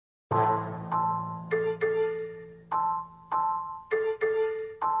I'm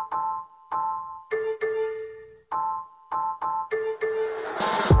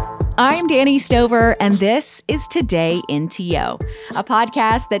Danny Stover, and this is Today in TO, a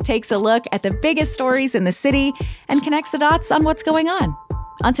podcast that takes a look at the biggest stories in the city and connects the dots on what's going on.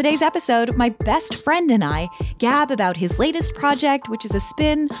 On today's episode, my best friend and I gab about his latest project, which is a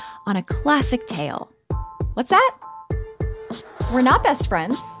spin on a classic tale. What's that? We're not best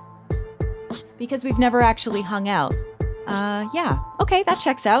friends because we've never actually hung out. Yeah, okay, that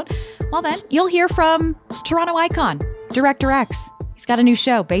checks out. Well then, you'll hear from Toronto icon, Director X. He's got a new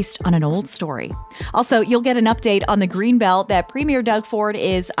show based on an old story. Also, you'll get an update on the Greenbelt that Premier Doug Ford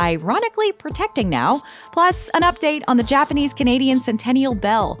is ironically protecting now, plus an update on the Japanese-Canadian Centennial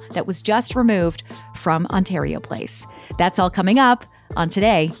Bell that was just removed from Ontario Place. That's all coming up on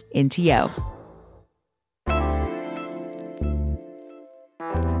Today in TO.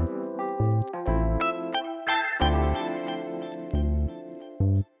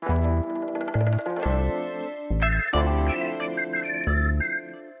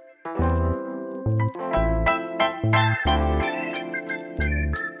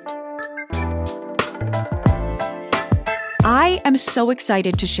 I am so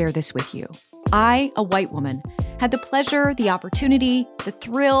excited to share this with you. I, a white woman, had the pleasure, the opportunity, the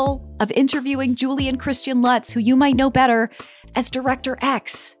thrill of interviewing Julian Christian Lutz, who you might know better as Director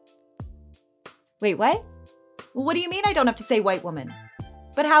X. Wait, what? Well, what do you mean I don't have to say white woman?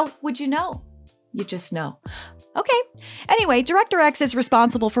 But how would you know? You just know. Okay. Anyway, Director X is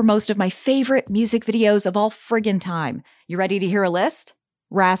responsible for most of my favorite music videos of all friggin' time. You ready to hear a list?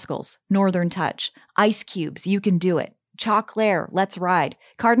 Rascals, Northern Touch, Ice Cube's You Can Do It, Chalk Claire, Let's Ride,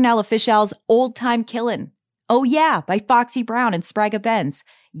 Cardinal Official's Old Time Killin', Oh Yeah by Foxy Brown and Sprague Benz,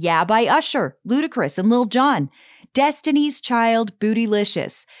 Yeah by Usher, Ludacris and Lil Jon, Destiny's Child,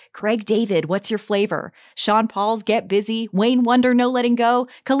 Bootylicious, Craig David, What's Your Flavor, Sean Paul's Get Busy, Wayne Wonder, No Letting Go,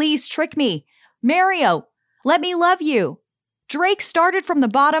 Khalees, Trick Me, Mario, Let Me Love You, Drake Started from the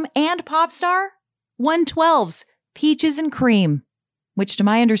Bottom and Popstar, 112's Peaches and Cream, which to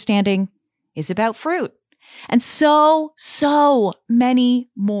my understanding is about fruit. And so many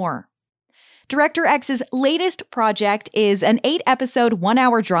more. Director X's latest project is an 8-episode,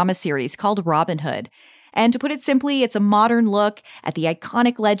 1-hour drama series called Robin Hood. And to put it simply, it's a modern look at the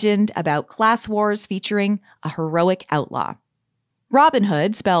iconic legend about class wars featuring a heroic outlaw. Robin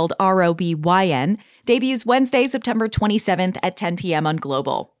Hood, spelled R-O-B-Y-N, debuts Wednesday, September 27th at 10 p.m. on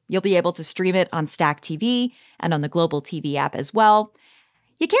Global. You'll be able to stream it on Stack TV and on the Global TV app as well.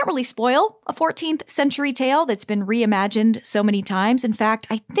 You can't really spoil a 14th century tale that's been reimagined so many times. In fact,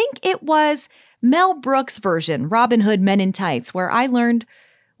 I think it was Mel Brooks' version, Robin Hood Men in Tights, where I learned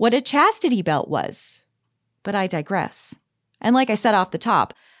what a chastity belt was. But I digress. And like I said off the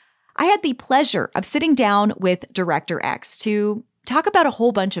top, I had the pleasure of sitting down with Director X to talk about a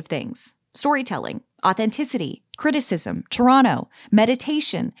whole bunch of things: storytelling, authenticity, criticism, Toronto,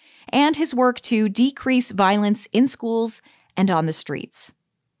 meditation, and his work to decrease violence in schools and on the streets.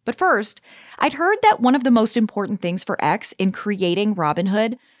 But first, I'd heard that one of the most important things for X in creating Robin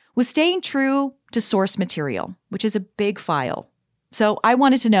Hood was staying true to source material, which is a big file. So I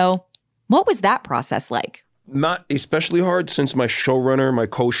wanted to know, what was that process like? Not especially hard, since my showrunner, my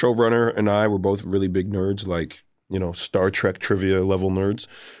co-showrunner, and I were both really big nerds, like, Star Trek trivia level nerds.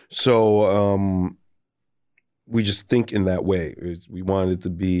 So we just think in that way. We wanted it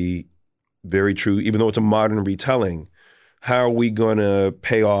to be very true, even though it's a modern retelling. How are we going to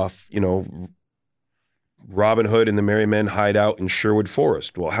pay off, Robin Hood and the Merry Men hide out in Sherwood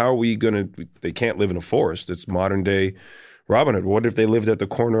Forest? Well, how are we going to, they can't live in a forest. It's modern day Robin Hood. What if they lived at the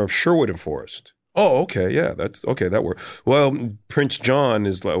corner of Sherwood and Forest? Oh, okay, yeah, that's okay. That works. Well, Prince John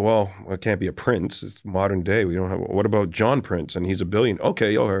is like, well, it can't be a prince. It's modern day. We don't have. What about John Prince? And he's a billion.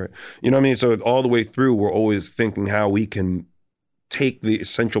 Okay, all right. You know what I mean? So all the way through, we're always thinking how we can take the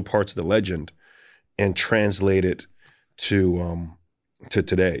essential parts of the legend and translate it to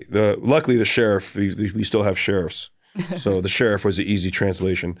today. Luckily, the sheriff. We still have sheriffs, so the sheriff was an easy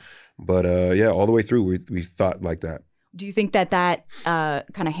translation. But yeah, all the way through, we thought like that. Do you think that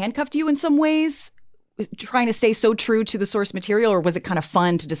kind of handcuffed you in some ways, trying to stay so true to the source material, or was it kind of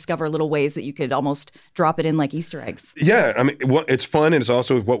fun to discover little ways that you could almost drop it in like Easter eggs? Yeah, I mean, it's fun, and it's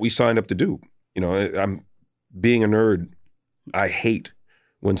also what we signed up to do. I'm being a nerd. I hate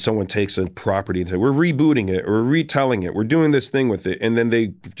when someone takes a property and say, we're rebooting it, or we're retelling it, we're doing this thing with it, and then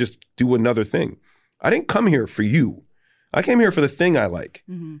they just do another thing. I didn't come here for you. I came here for the thing I like.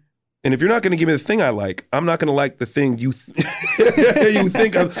 Mm-hmm. And if you're not going to give me the thing I like, I'm not going to like the thing you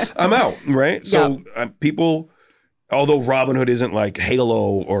think I'm out, right? So people, although Robin Hood isn't like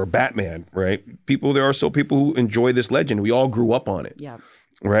Halo or Batman, right? There are still people who enjoy this legend. We all grew up on it. Yeah.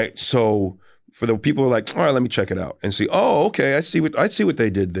 Right. So for the people who are like, all right, let me check it out and see, oh, okay, I see what they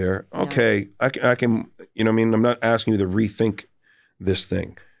did there. Okay. Yeah. I can, you know what I mean? I'm not asking you to rethink this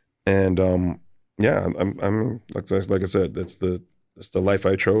thing. And I'm like I said, that's the life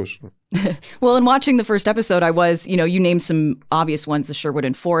I chose. Well, in watching the first episode, I was, you named some obvious ones, the Sherwood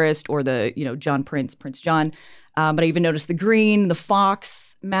and Forest or the, Prince John. But I even noticed the green, the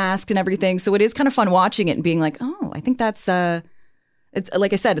fox mask and everything. So it is kind of fun watching it and being like, oh, I think that's, it's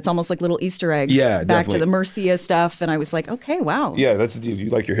like I said, it's almost like little Easter eggs back definitely. to the Mercia stuff. And I was like, okay, wow. Yeah, that's the deal. You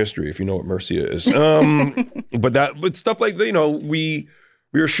like your history if you know what Mercia is. But stuff like, we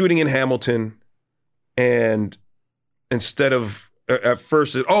were shooting in Hamilton, and instead of, at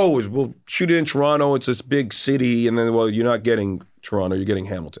first, we'll shoot it in Toronto. It's this big city. And then, well, you're not getting Toronto, you're getting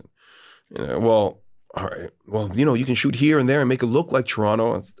Hamilton. Well, all right. Well, you can shoot here and there and make it look like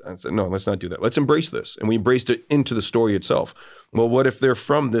Toronto. I said, no, let's not do that. Let's embrace this. And we embraced it into the story itself. Well, what if they're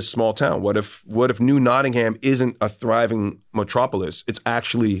from this small town? What if New Nottingham isn't a thriving metropolis? It's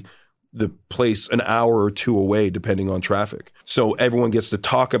actually the place an hour or two away, depending on traffic. So everyone gets to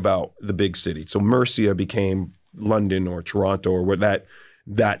talk about the big city. So Mercia became London or Toronto or what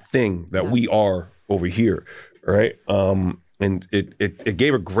that thing that we are over here, right? And it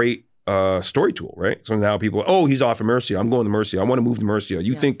gave a great story tool, right? So now people, he's off of Mercia. I'm going to Mercia. I want to move to Mercia.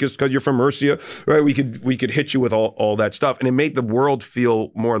 You think just because you're from Mercia, right? We could hit you with all that stuff, and it made the world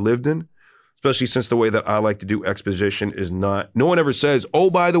feel more lived in. Especially since the way that I like to do exposition is no one ever says, oh,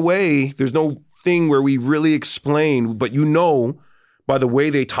 by the way, there's no thing where we really explain, but by the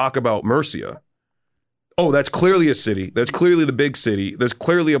way they talk about Mercia, oh, that's clearly a city. That's clearly the big city. There's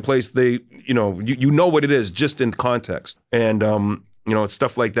clearly a place you know what it is just in context. And, it's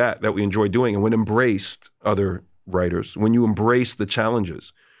stuff like that we enjoy doing. And when embraced, other writers, when you embrace the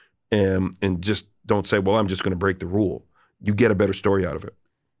challenges and just don't say, well, I'm just going to break the rule, you get a better story out of it.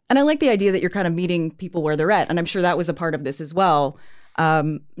 And I like the idea that you're kind of meeting people where they're at. And I'm sure that was a part of this as well.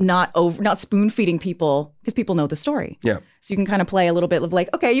 Not spoon feeding people because people know the story. Yeah. So you can kind of play a little bit of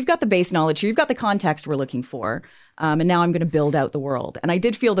like, okay, you've got the base knowledge here. You've got the context we're looking for. And now I'm going to build out the world. And I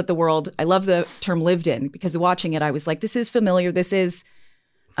did feel that the world, I love the term lived in, because watching it, I was like, this is familiar. This is,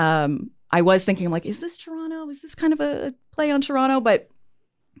 I was thinking, I'm like, is this Toronto? Is this kind of a play on Toronto? But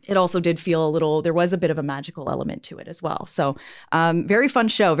it also did feel there was a bit of a magical element to it as well. So very fun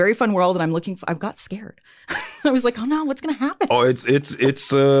show, very fun world. And I got scared. I was like, oh no, what's going to happen? Oh, it's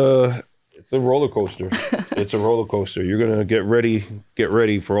a roller coaster. It's a roller coaster. You're going to get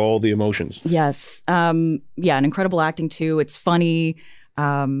ready for all the emotions. Yes. And incredible acting too. It's funny.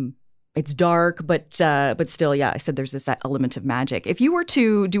 It's dark, but still, I said there's this element of magic. If you were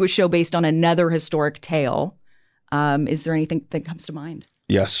to do a show based on another historic tale, is there anything that comes to mind?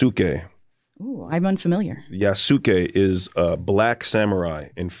 Yasuke. Ooh, I'm unfamiliar. Yasuke is a black samurai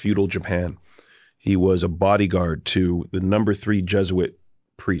in feudal Japan. He was a bodyguard to the number 3 Jesuit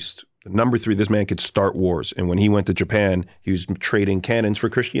priest. The number 3, this man could start wars. And when he went to Japan, he was trading cannons for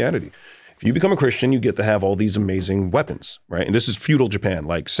Christianity. If you become a Christian, you get to have all these amazing weapons, right? And this is feudal Japan,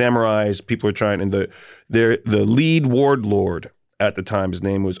 like samurais, people are trying, and the lead warlord at the time, his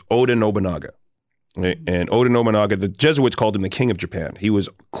name was Oda Nobunaga. And Oda Nobunaga, the Jesuits called him the king of Japan. He was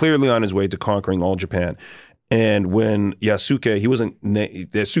clearly on his way to conquering all Japan. And when Yasuke,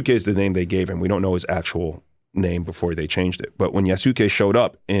 Yasuke is the name they gave him. We don't know his actual name before they changed it. But when Yasuke showed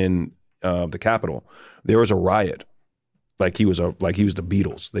up in the capital, there was a riot. Like he was the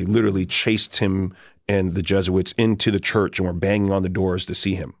Beatles. They literally chased him and the Jesuits into the church and were banging on the doors to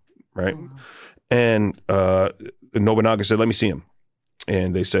see him, right? Oh. And Nobunaga said, let me see him.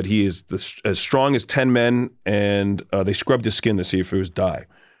 And they said he is as strong as 10 men, and they scrubbed his skin to see if it was dye.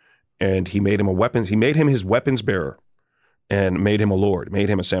 And he made him a weapon. He made him his weapons bearer and made him a lord, made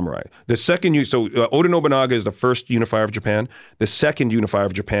him a samurai. Oda Nobunaga is the first unifier of Japan. The second unifier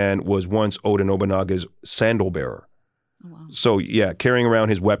of Japan was once Oda Nobunaga's sandal bearer. Oh, wow. So carrying around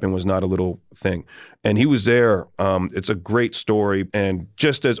his weapon was not a little thing. And he was there. It's a great story. And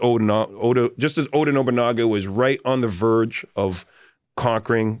just as Oda Nobunaga was right on the verge of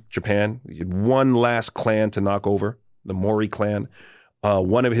conquering Japan, he had one last clan to knock over, the Mori clan.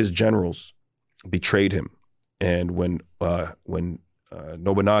 One of his generals betrayed him. And when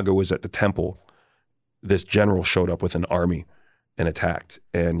Nobunaga was at the temple, this general showed up with an army and attacked.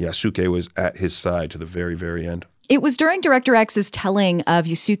 And Yasuke was at his side to the very, very end. It was during Director X's telling of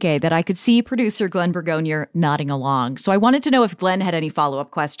Yasuke that I could see producer Glenn Burgonier nodding along. So I wanted to know if Glenn had any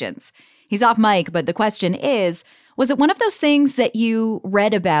follow-up questions. He's off mic, but the question is, was it one of those things that you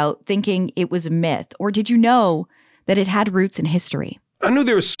read about thinking it was a myth? Or did you know that it had roots in history. I knew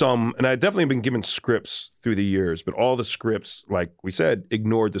there was some, and I definitely been given scripts through the years, but all the scripts, like we said,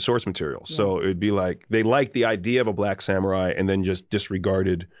 ignored the source material. Yeah. So it'd be like they liked the idea of a black samurai and then just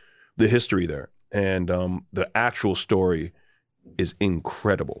disregarded the history there. And the actual story is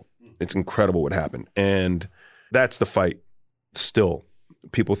incredible. It's incredible what happened. And that's the fight still.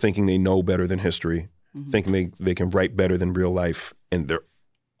 People thinking they know better than history, thinking they can write better than real life, and they're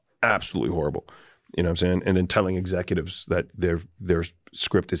absolutely horrible. You know what I'm saying? And then telling executives that their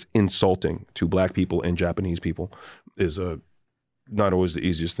script is insulting to black people and Japanese people is not always the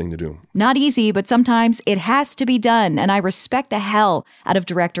easiest thing to do. Not easy, but sometimes it has to be done. And I respect the hell out of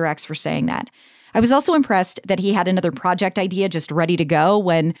Director X for saying that. I was also impressed that he had another project idea just ready to go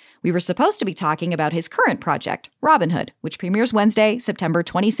when we were supposed to be talking about his current project, Robin Hood, which premieres Wednesday, September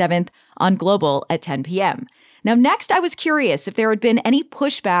 27th on Global at 10 p.m. Now, next, I was curious if there had been any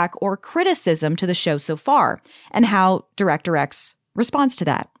pushback or criticism to the show so far and how Director X responds to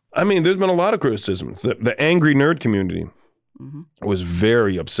that. I mean, there's been a lot of criticisms. The angry nerd community was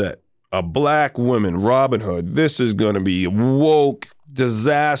very upset. A black woman, Robin Hood, this is going to be a woke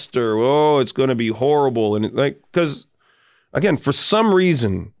disaster. Oh, it's going to be horrible. And because, again, for some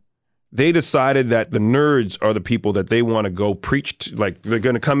reason, they decided that the nerds are the people that they want to go preach to. Like, they're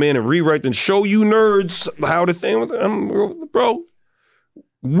going to come in and rewrite and show you nerds how to think. Bro,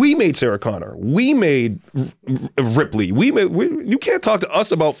 we made Sarah Connor. We made Ripley. You can't talk to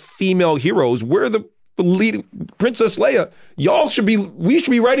us about female heroes. We're the lead, Princess Leia. We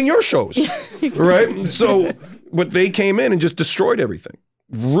should be writing your shows, right? So, but they came in and just destroyed everything,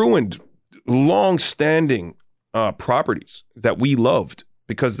 ruined long-standing properties that we loved.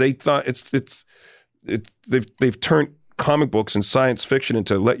 Because they thought they've turned comic books and science fiction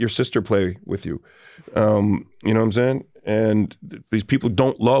into let your sister play with you. You know what I'm saying? And these people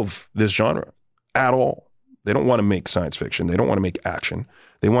don't love this genre at all. They don't want to make science fiction. They don't want to make action.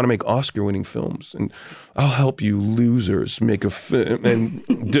 They want to make Oscar-winning films. And I'll help you losers make a film.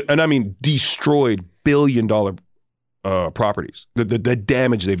 And I mean, destroyed billion-dollar properties. The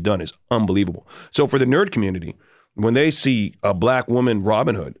damage they've done is unbelievable. So for the nerd community, when they see a black woman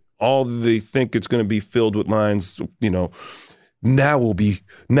Robin Hood, all they think it's going to be filled with lines, now we'll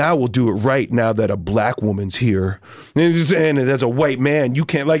do it right now that a black woman's here. And as a white man, you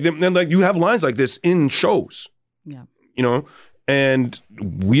can't you have lines like this in shows. Yeah. And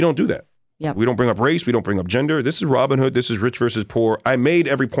we don't do that. Yeah. We don't bring up race. We don't bring up gender. This is Robin Hood. This is rich versus poor. I made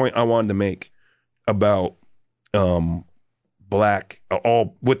every point I wanted to make about all black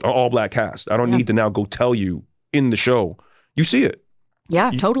cast. I don't need to now go tell you in the show. You see it.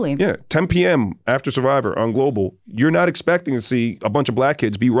 Yeah, totally. Yeah, 10 p.m. after Survivor on Global, you're not expecting to see a bunch of black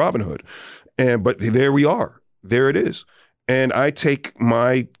kids be Robin Hood. But there we are. There it is. And I take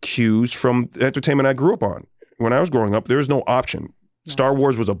my cues from entertainment I grew up on. When I was growing up, there was no option. Yeah. Star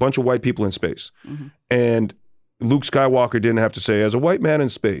Wars was a bunch of white people in space. And Luke Skywalker didn't have to say, as a white man in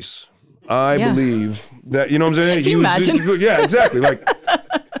space, I believe that, you know what I'm saying? Can you imagine? Yeah, exactly. Like,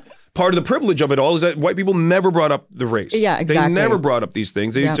 part of the privilege of it all is that white people never brought up the race. Yeah, exactly. They never brought up these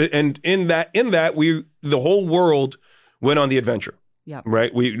things. And in that, the whole world went on the adventure. Yeah.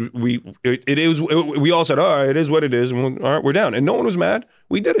 Right. We all said, all right, it is what it is. And all right, we're down. And no one was mad.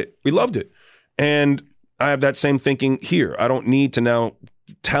 We did it. We loved it. And I have that same thinking here. I don't need to now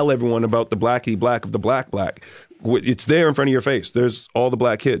tell everyone about the blackity black of the black. It's there in front of your face. There's all the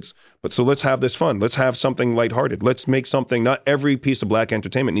black kids. But so let's have this fun. Let's have something lighthearted. Let's make something, not every piece of black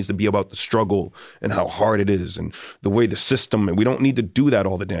entertainment needs to be about the struggle and how hard it is and the way the system, and we don't need to do that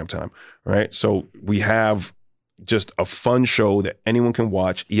all the damn time, right? So we have just a fun show that anyone can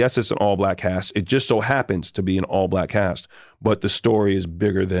watch. Yes, it's an all black cast. It just so happens to be an all black cast, but the story is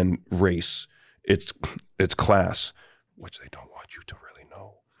bigger than race. It's class, which they don't want you to really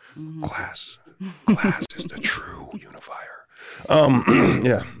know. Class is the true unifier.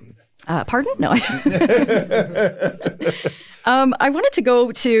 Yeah. Pardon? No. I wanted to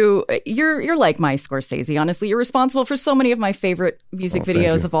go to you're like my Scorsese. Honestly, you're responsible for so many of my favorite music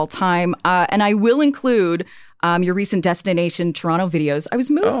videos of all time, and I will include your recent Destination Toronto videos. I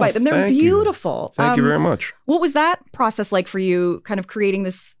was moved by them. They're beautiful. Thank you very much. What was that process like for you? Kind of creating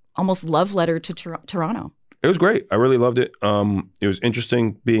this almost love letter to Toronto. It was great. I really loved it. It was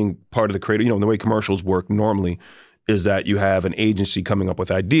interesting being part of the creative. The way commercials work normally is that you have an agency coming up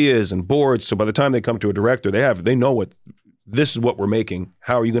with ideas and boards. So by the time they come to a director, they know this is what we're making.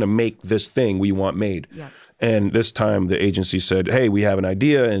 How are you going to make this thing we want made? Yeah. And this time the agency said, hey, we have an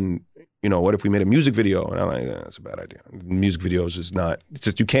idea, and what if we made a music video? And I'm like, that's a bad idea. Music videos is not. It's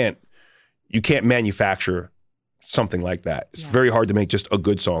just you can't manufacture something like that. It's very hard to make just a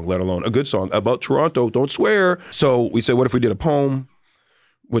good song, let alone a good song about Toronto. Don't swear. So we said, what if we did a poem,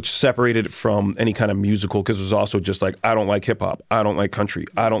 which separated it from any kind of musical, because it was also just like, I don't like hip hop. I don't like country.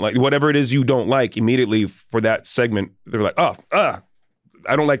 I don't like whatever it is you don't like. Immediately for that segment, they're like,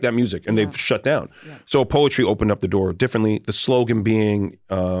 I don't like that music. And they've shut down. Yeah. So poetry opened up the door differently. The slogan being,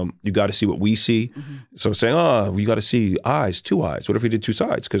 you got to see what we see. Mm-hmm. So saying, you got to see eyes, two eyes. What if we did two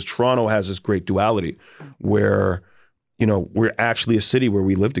sides? Because Toronto has this great duality where, we're actually a city where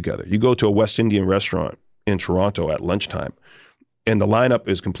we live together. You go to a West Indian restaurant in Toronto at lunchtime, and the lineup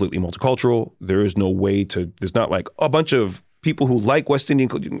is completely multicultural. There is no way there's not like a bunch of people who like West Indian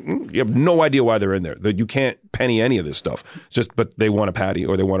culture. You have no idea why they're in there. You can't penny any of this stuff. But they want a patty,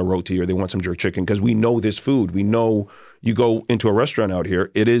 or they want a roti, or they want some jerk chicken, because we know this food. We know you go into a restaurant out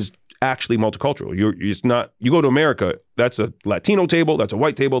here, it is actually multicultural. You go to America, that's a Latino table, that's a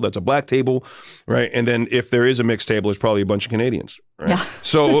white table, that's a black table, right? And then if there is a mixed table, it's probably a bunch of Canadians, right? Yeah.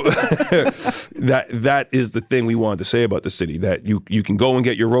 So that is the thing we wanted to say about the city, that you can go and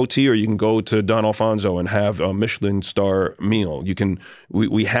get your roti, or you can go to Don Alfonso and have a Michelin star meal.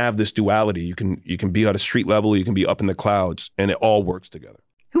 We have this duality. You can be at a street level, you can be up in the clouds, and it all works together.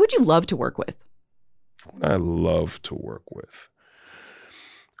 Who would you love to work with? I love to work with.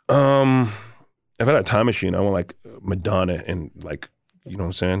 If I had a time machine, I want like Madonna, and like, you know what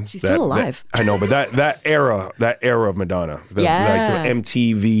I'm saying? She's still alive. I know, but that era of Madonna, like the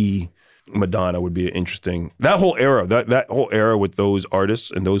MTV Madonna would be interesting. That whole era with those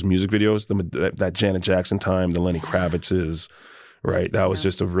artists and those music videos, that Janet Jackson time, the Lenny Kravitz's, right? That was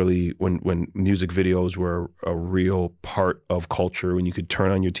just a really, when music videos were a real part of culture, when you could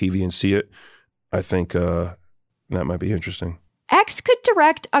turn on your TV and see it. I think that might be interesting. X could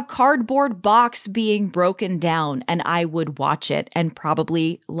direct a cardboard box being broken down, and I would watch it and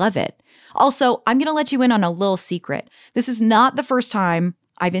probably love it. Also, I'm going to let you in on a little secret. This is not the first time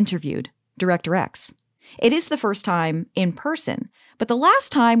I've interviewed Director X. It is the first time in person, but the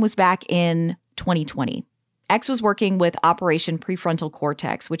last time was back in 2020. X was working with Operation Prefrontal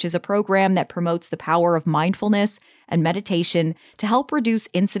Cortex, which is a program that promotes the power of mindfulness and meditation to help reduce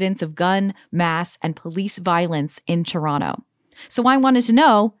incidents of gun, mass, and police violence in Toronto. So I wanted to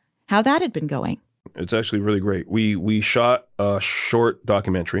know how that had been going. It's actually really great. We shot a short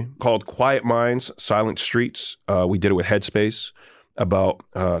documentary called Quiet Minds, Silent Streets. We did it with Headspace, about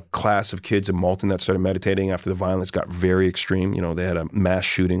a class of kids in Malton that started meditating after the violence got very extreme. They had a mass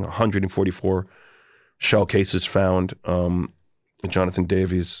shooting, 144 shell cases found. Jonathan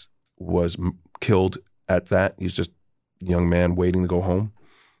Davies was killed at that. He's just a young man waiting to go home.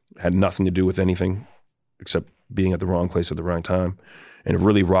 Had nothing to do with anything except being at the wrong place at the wrong time. And it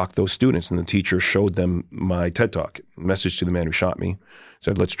really rocked those students. And the teacher showed them my TED Talk, message to the man who shot me,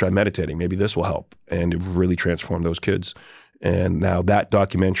 said, let's try meditating. Maybe this will help. And it really transformed those kids. And now that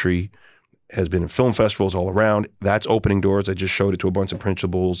documentary has been in film festivals all around. That's opening doors. I just showed it to a bunch of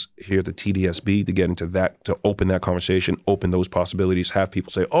principals here at the TDSB to get into that, to open that conversation, open those possibilities, have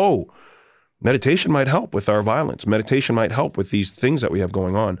people say, oh, meditation might help with our violence. Meditation might help with these things that we have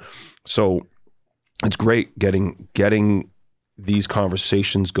going on. So it's great getting these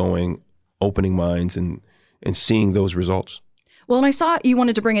conversations going, opening minds, and seeing those results. Well, and I saw you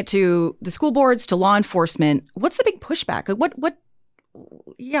wanted to bring it to the school boards, to law enforcement. What's the big pushback? Like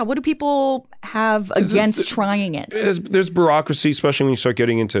what do people have against trying it? There's bureaucracy, especially when you start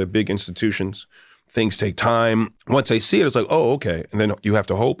getting into big institutions. Things take time. Once they see it, it's like, oh, okay. And then you have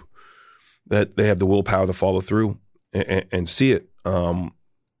to hope that they have the willpower to follow through and see it.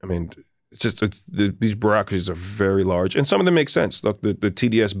 These bureaucracies are very large, and some of them make sense. Look, the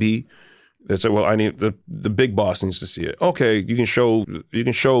TDSB, they say, well, I need the big boss needs to see it. Okay, you can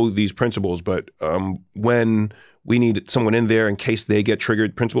show these principals, but when we need someone in there in case they get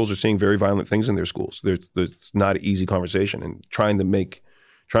triggered, principals are seeing very violent things in their schools. It's not an easy conversation, and trying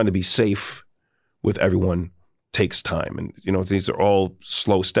to be safe with everyone takes time. And these are all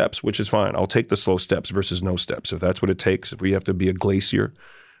slow steps, which is fine. I'll take the slow steps versus no steps if that's what it takes. If we have to be a glacier,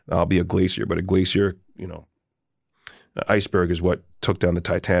 I'll be a glacier, but a glacier, an iceberg is what took down the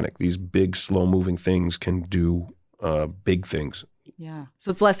Titanic. These big, slow-moving things can do big things. Yeah.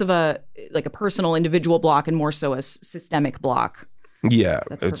 So it's less of a personal, individual block and more so a systemic block. Yeah.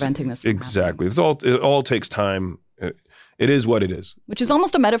 That's preventing this from exactly. It all takes time. It is what it is. Which is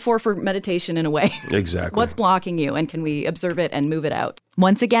almost a metaphor for meditation in a way. Exactly. What's blocking you, and can we observe it and move it out?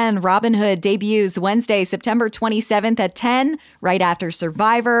 Once again, Robin Hood debuts Wednesday, September 27th at 10, right after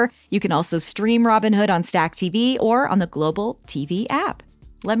Survivor. You can also stream Robin Hood on Stack TV or on the Global TV app.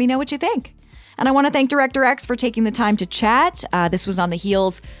 Let me know what you think. And I want to thank Director X for taking the time to chat. This was on the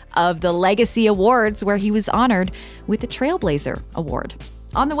heels of the Legacy Awards, where he was honored with the Trailblazer Award.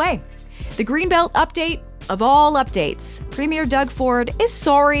 On the way, the Greenbelt update of all updates. Premier Doug Ford is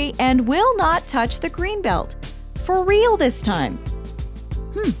sorry and will not touch the Greenbelt. For real this time.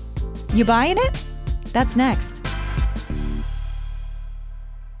 You buying it? That's next.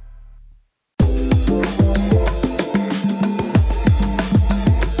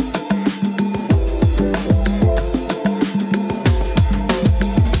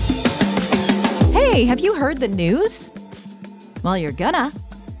 Hey, have you heard the news? Well, you're gonna.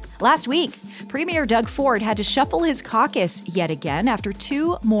 Last week, Premier Doug Ford had to shuffle his caucus yet again after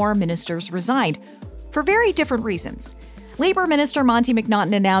 2 more ministers resigned for very different reasons. Labor Minister Monty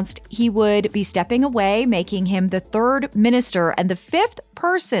McNaughton announced he would be stepping away, making him the 3rd minister and the 5th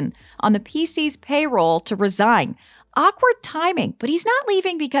person on the PC's payroll to resign. Awkward timing, but he's not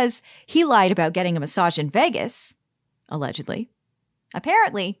leaving because he lied about getting a massage in Vegas, allegedly.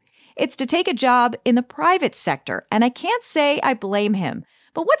 Apparently, it's to take a job in the private sector, and I can't say I blame him.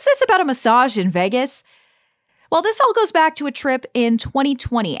 But what's this about a massage in Vegas? Well, this all goes back to a trip in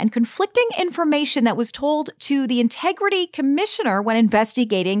 2020 and conflicting information that was told to the Integrity Commissioner when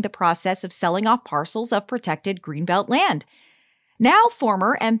investigating the process of selling off parcels of protected Greenbelt land. Now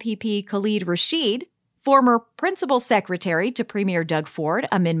former MPP Khalid Rashid, former Principal Secretary to Premier Doug Ford,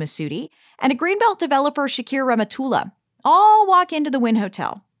 Amin Massoudi, and a Greenbelt developer, Shakir Rahmatullah, all walk into the Wynn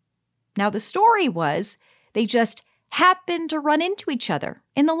Hotel. Now, the story was they just happened to run into each other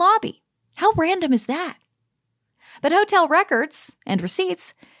in the lobby. How random is that? But hotel records and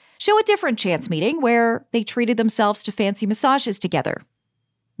receipts show a different chance meeting where they treated themselves to fancy massages together,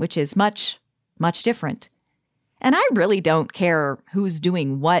 which is much, much different. And I really don't care who's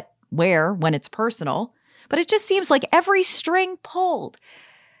doing what, where, when it's personal, but it just seems like every string pulled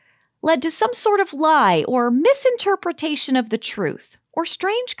led to some sort of lie or misinterpretation of the truth or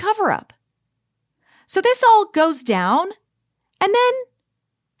strange cover-up. So this all goes down, and then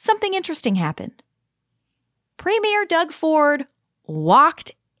something interesting happened. Premier Doug Ford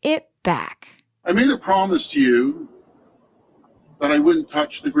walked it back. I made a promise to you that I wouldn't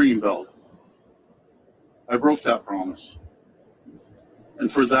touch the Greenbelt. I broke that promise.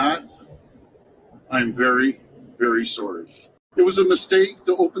 And for that, I'm very, very sorry. It was a mistake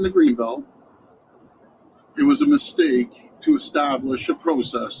to open the Greenbelt. It was a mistake to establish a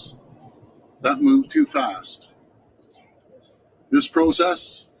process that moved too fast. This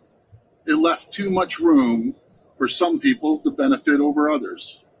process, it left too much room for some people to benefit over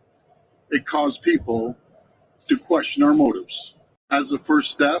others. It caused people to question our motives. As a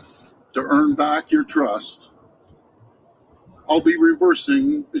first step to earn back your trust, I'll be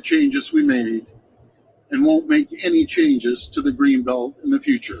reversing the changes we made and won't make any changes to the Greenbelt in the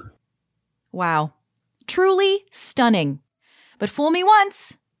future. Wow. Truly stunning. But fool me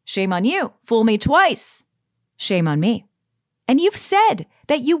once, shame on you. Fool me twice, shame on me. And you've said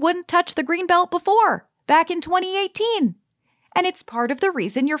that you wouldn't touch the Greenbelt before, back in 2018. And it's part of the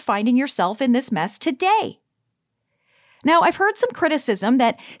reason you're finding yourself in this mess today. Now, I've heard some criticism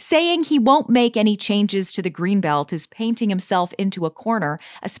that saying he won't make any changes to the Greenbelt is painting himself into a corner,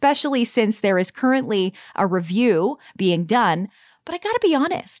 especially since there is currently a review being done. But I gotta be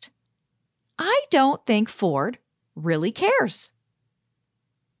honest, I don't think Ford really cares.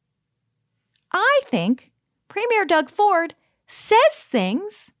 I think Premier Doug Ford says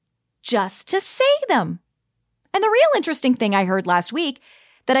things just to say them. And the real interesting thing I heard last week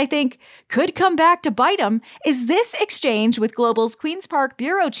that I think could come back to bite him is this exchange with Global's Queen's Park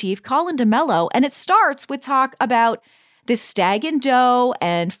Bureau Chief Colin DeMello, and it starts with talk about this stag and doe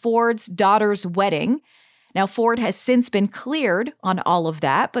and Ford's daughter's wedding. Now, Ford has since been cleared on all of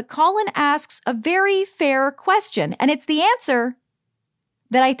that, but Colin asks a very fair question, and it's the answer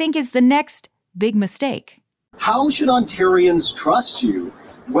that I think is the next big mistake. How should Ontarians trust you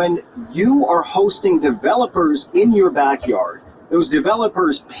when you are hosting developers in your backyard? Those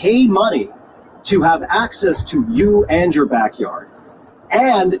developers pay money to have access to you and your backyard,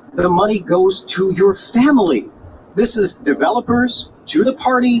 and the money goes to your family. This is developers to the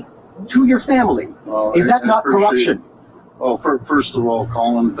party to your family. Is that not corruption? Well, first of all,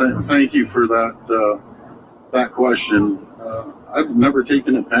 Colin, thank you for that question. I've never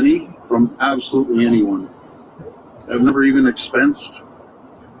taken a penny from absolutely anyone. I've never even expensed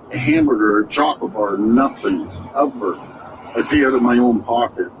a hamburger, a chocolate bar, nothing, ever. I pay out of my own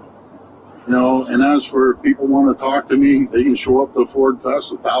pocket. You know, and as for if people want to talk to me, they can show up to Ford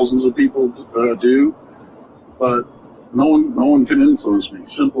Fest, thousands of people do, but no one can influence me.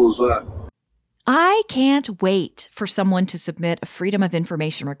 Simple as that. I can't wait for someone to submit a Freedom of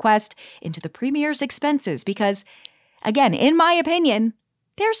Information request into the Premier's expenses because, again, in my opinion,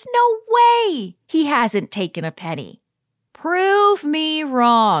 there's no way he hasn't taken a penny. Prove me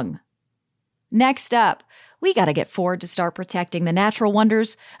wrong. Next up, we got to get Ford to start protecting the natural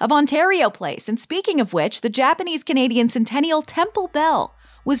wonders of Ontario Place. And speaking of which, the Japanese-Canadian Centennial Temple Bell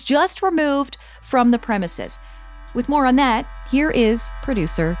was just removed from the premises. With more on that, here is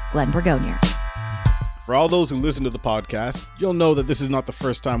producer Glenn Bergonier. For all those who listen to the podcast, you'll know that this is not the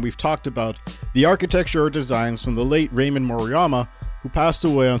first time we've talked about the architecture or designs from the late Raymond Moriyama, who passed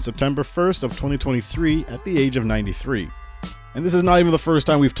away on September 1st of 2023 at the age of 93. And this is not even the first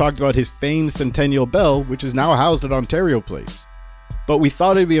time we've talked about his famed Centennial Bell, which is now housed at Ontario Place. But we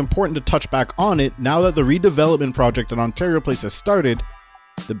thought it'd be important to touch back on it now that the redevelopment project at Ontario Place has started.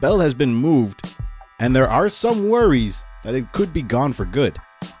 The bell has been moved, and there are some worries that it could be gone for good.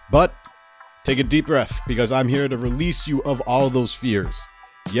 But take a deep breath, because I'm here to release you of all those fears.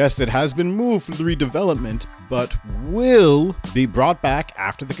 Yes, it has been moved for the redevelopment, but will be brought back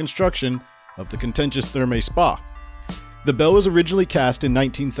after the construction of the contentious Therme Spa. The bell was originally cast in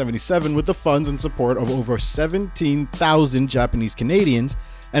 1977 with the funds and support of over 17,000 Japanese Canadians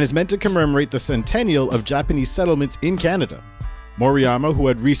and is meant to commemorate the centennial of Japanese settlements in Canada. Moriyama, who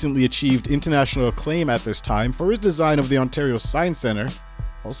had recently achieved international acclaim at this time for his design of the Ontario Science Centre,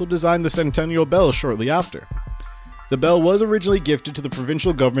 also designed the Centennial Bell shortly after. The bell was originally gifted to the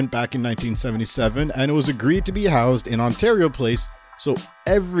provincial government back in 1977, and it was agreed to be housed in Ontario Place so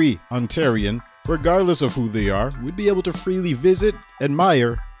every Ontarian, regardless of who they are, would be able to freely visit,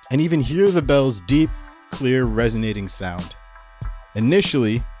 admire, and even hear the bell's deep, clear, resonating sound.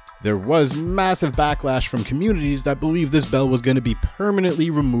 Initially, there was massive backlash from communities that believed this bell was going to be permanently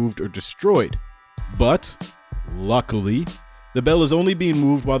removed or destroyed. But, luckily, the bell is only being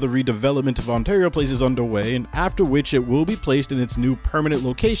moved while the redevelopment of Ontario Place is underway, and after which it will be placed in its new permanent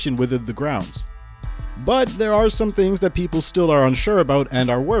location within the grounds. But there are some things that people still are unsure about and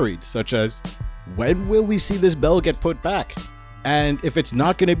are worried, such as, when will we see this bell get put back? And if it's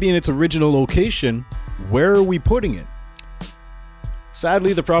not going to be in its original location, where are we putting it?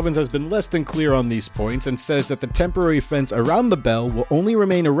 Sadly, the province has been less than clear on these points and says that the temporary fence around the bell will only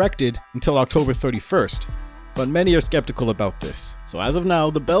remain erected until October 31st. But many are skeptical about this. So as of now,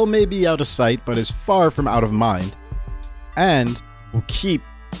 the bell may be out of sight, but is far from out of mind, and will keep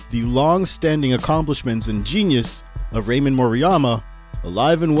the long-standing accomplishments and genius of Raymond Moriyama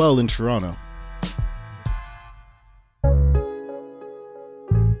alive and well in Toronto.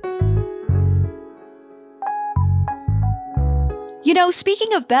 You know,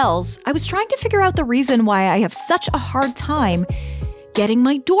 speaking of bells, I was trying to figure out the reason why I have such a hard time getting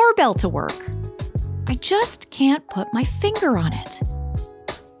my doorbell to work. I just can't put my finger on it.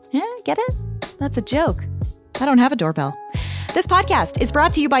 Yeah, get it? That's a joke. I don't have a doorbell. This podcast is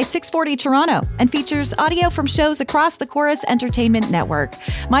brought to you by 640 Toronto and features audio from shows across the Chorus Entertainment Network.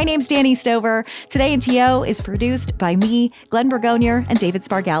 My name's Danny Stover. Today in TO is produced by me, Glenn Bergonier, and David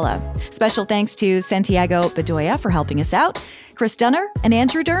Spargala. Special thanks to Santiago Bedoya for helping us out. Chris Dunner and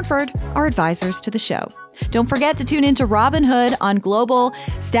Andrew Durnford are advisors to the show. Don't forget to tune into Robin Hood on Global,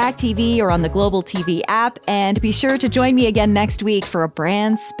 Stack TV, or on the Global TV app. And be sure to join me again next week for a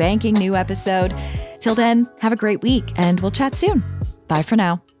brand spanking new episode. Till then, have a great week, and we'll chat soon. Bye for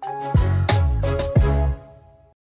now.